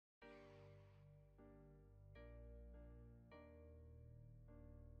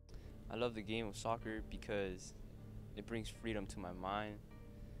I love the game of soccer because it brings freedom to my mind,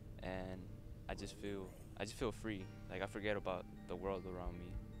 and I just feel free. Like I forget about the world around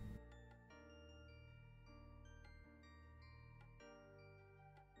me.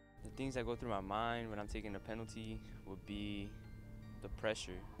 The things that go through my mind when I'm taking a penalty would be the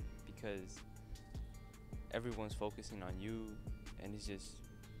pressure, because everyone's focusing on you and it's just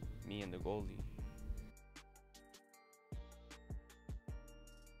me and the goalie.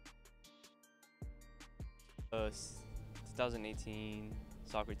 2018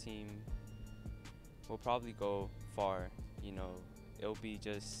 soccer team will probably go far. You know, it'll be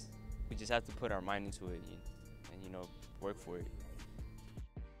just we just have to put our mind into it and work for it.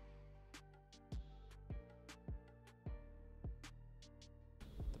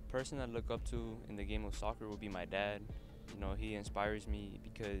 The person I look up to in the game of soccer will be my dad. You know, he inspires me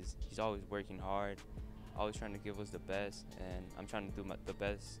because he's always working hard, always trying to give us the best, and I'm trying to do the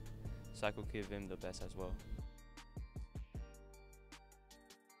best so I could give him the best as well.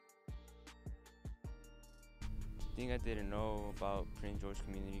 The thing I didn't know about Prince George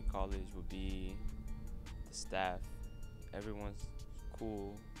Community College would be the staff. Everyone's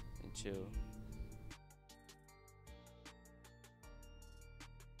cool and chill.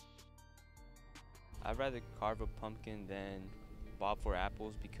 I'd rather carve a pumpkin than bob for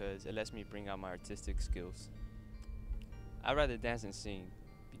apples because it lets me bring out my artistic skills. I'd rather dance and sing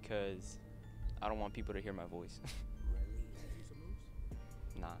because I don't want people to hear my voice.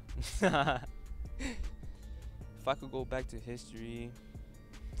 Nah. If I could go back to history,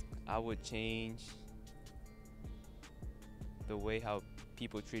 I would change the way how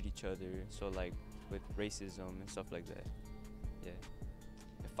people treat each other. So like with racism and stuff like that. Yeah.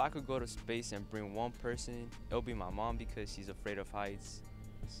 If I could go to space and bring one person, it'll be my mom because she's afraid of heights.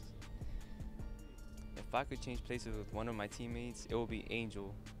 If I could change places with one of my teammates, it will be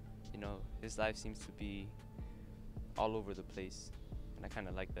Angel. You know, his life seems to be all over the place, and I kind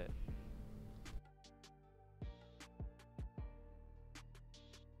of like that.